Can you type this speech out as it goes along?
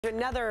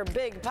Another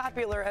big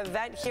popular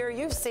event here.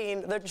 You've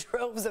seen the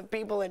droves of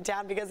people in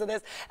town because of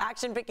this.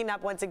 Action picking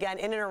up once again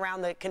in and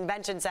around the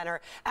convention center.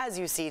 As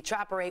you see,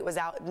 Trapper 8 was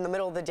out in the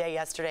middle of the day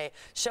yesterday,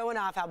 showing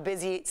off how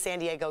busy San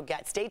Diego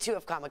gets. Day 2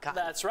 of Comic-Con.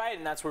 That's right,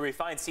 and that's where we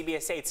find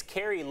CBS 8's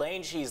Carrie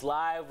Lane. She's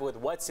live with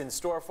what's in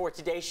store for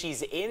today.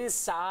 She's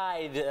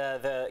inside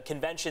the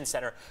convention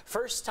center.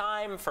 First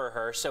time for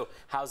her. So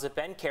how's it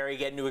been, Carrie,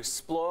 getting to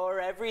explore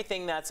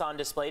everything that's on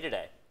display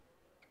today?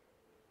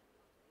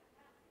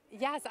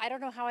 Yes, I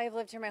don't know how I've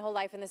lived here my whole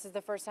life, and this is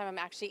the first time I'm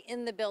actually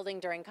in the building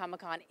during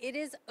Comic-Con. It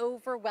is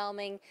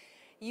overwhelming.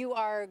 You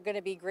are going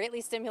to be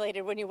greatly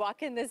stimulated when you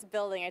walk in this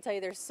building. I tell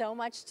you, there's so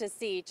much to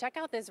see. Check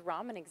out this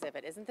ramen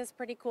exhibit. Isn't this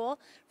pretty cool?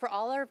 For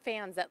all our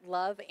fans that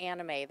love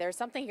anime, there's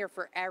something here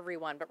for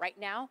everyone. But right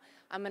now,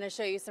 I'm going to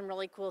show you some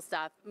really cool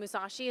stuff.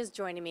 Musashi is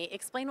joining me.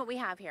 Explain what we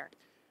have here.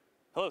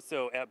 Hello,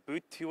 so at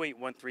booth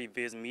 2813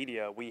 Viz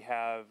Media, we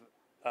have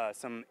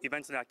some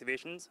events and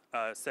activations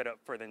set up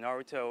for the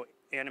Naruto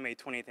Anime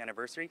 20th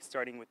anniversary,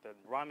 starting with the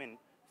ramen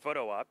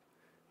photo op.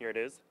 Here it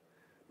is.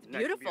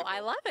 Beautiful.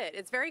 I love it.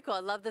 It's very cool. I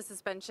love the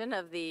suspension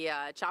of the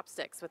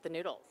chopsticks with the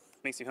noodles.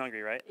 Makes you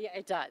hungry, right? Yeah,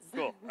 it does.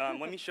 Cool.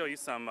 Let me show you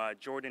some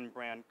Jordan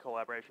brand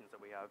collaborations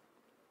that we have.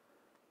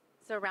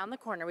 So around the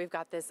corner, we've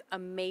got this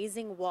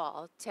amazing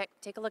wall.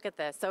 Take a look at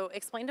this. So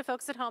explain to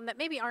folks at home that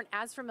maybe aren't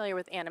as familiar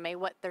with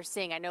anime what they're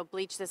seeing. I know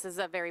Bleach, this is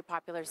a very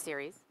popular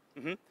series.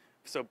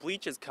 So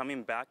Bleach is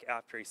coming back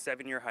after a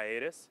 7-year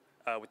hiatus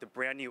with a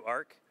brand new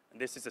arc.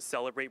 This is a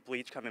Celebrate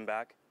Bleach coming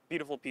back.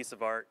 Beautiful piece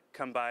of art.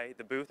 Come by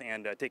the booth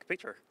and take a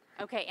picture.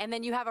 Okay, and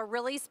then you have a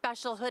really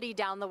special hoodie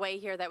down the way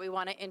here that we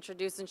want to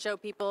introduce and show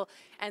people,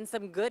 and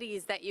some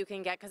goodies that you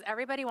can get, because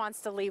everybody wants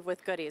to leave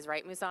with goodies,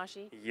 right,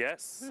 Musashi?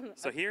 Yes.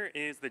 So here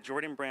is the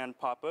Jordan brand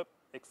pop-up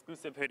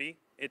exclusive hoodie.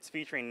 It's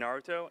featuring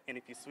Naruto, and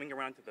if you swing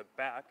around to the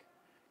back,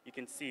 you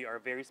can see our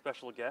very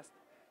special guest,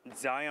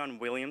 Zion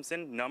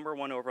Williamson,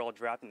 #1 overall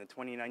draft in the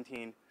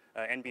 2019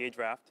 NBA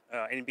draft,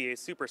 NBA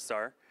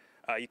superstar.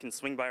 You can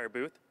swing by our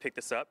booth, pick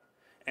this up,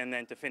 and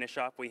then to finish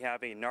off, we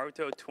have a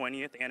Naruto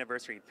 20th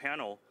anniversary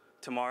panel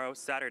tomorrow,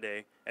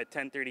 Saturday, at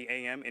 10:30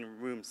 a.m. in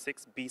room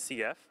 6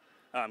 BCF.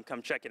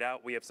 Come check it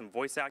out. We have some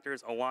voice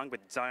actors along with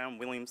Zion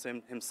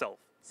Williamson himself.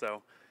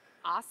 So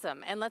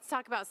awesome. And let's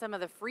talk about some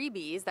of the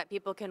freebies that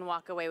people can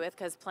walk away with,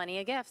 because plenty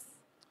of gifts.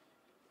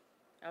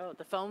 Oh,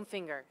 the foam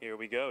finger. Here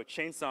we go,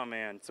 Chainsaw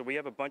Man. So we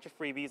have a bunch of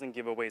freebies and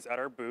giveaways at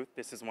our booth.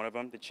 This is one of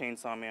them, the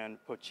Chainsaw Man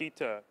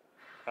Pochita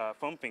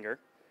foam finger.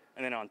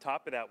 And then on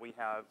top of that, we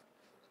have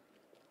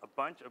a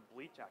bunch of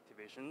Bleach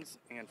activations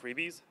and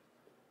freebies.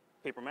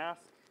 Paper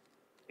mask,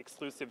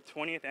 exclusive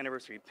 20th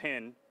anniversary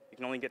pin. You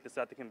can only get this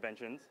at the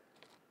conventions.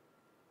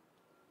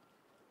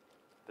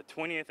 The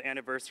 20th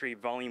anniversary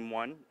volume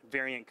 1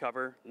 variant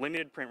cover,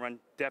 limited print run.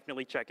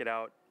 Definitely check it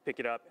out, pick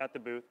it up at the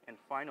booth. And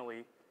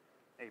finally,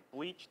 a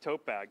Bleach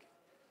tote bag,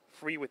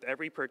 free with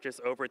every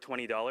purchase over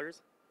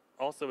 $20.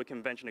 Also a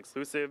convention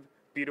exclusive,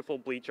 beautiful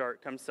Bleach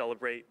art. Come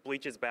celebrate.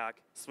 Bleach is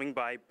back. Swing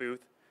by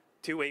booth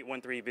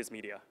 2813 Viz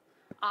Media.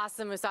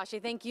 Awesome, Musashi.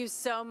 Thank you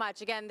so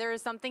much. Again, there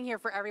is something here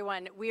for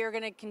everyone. We are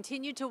going to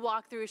continue to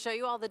walk through, show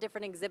you all the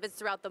different exhibits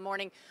throughout the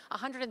morning.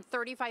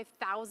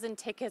 135,000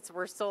 tickets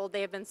were sold.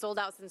 They have been sold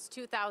out since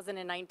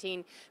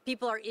 2019.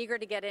 People are eager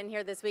to get in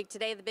here this week.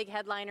 Today, the big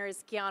headliner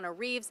is Keanu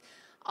Reeves.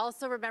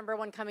 Also, remember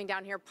when coming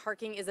down here,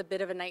 parking is a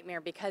bit of a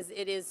nightmare because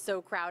it is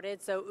so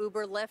crowded. So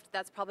Uber, Lyft,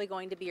 that's probably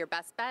going to be your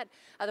best bet.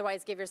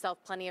 Otherwise, give yourself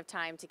plenty of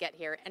time to get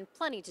here, and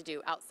plenty to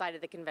do outside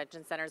of the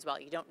convention center as well.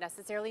 You don't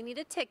necessarily need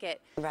a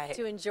ticket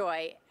to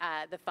enjoy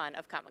the fun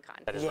of Comic-Con.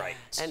 That is right.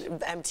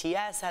 And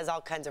MTS has all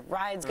kinds of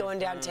rides going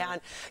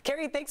downtown.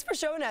 Carrie, thanks for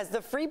showing us. The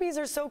freebies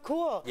are so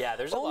cool. Yeah,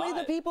 there's a lot. Only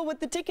the people with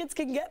the tickets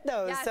can get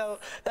those. Yes. So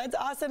that's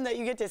awesome that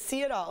you get to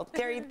see it all.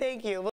 Carrie, thank you.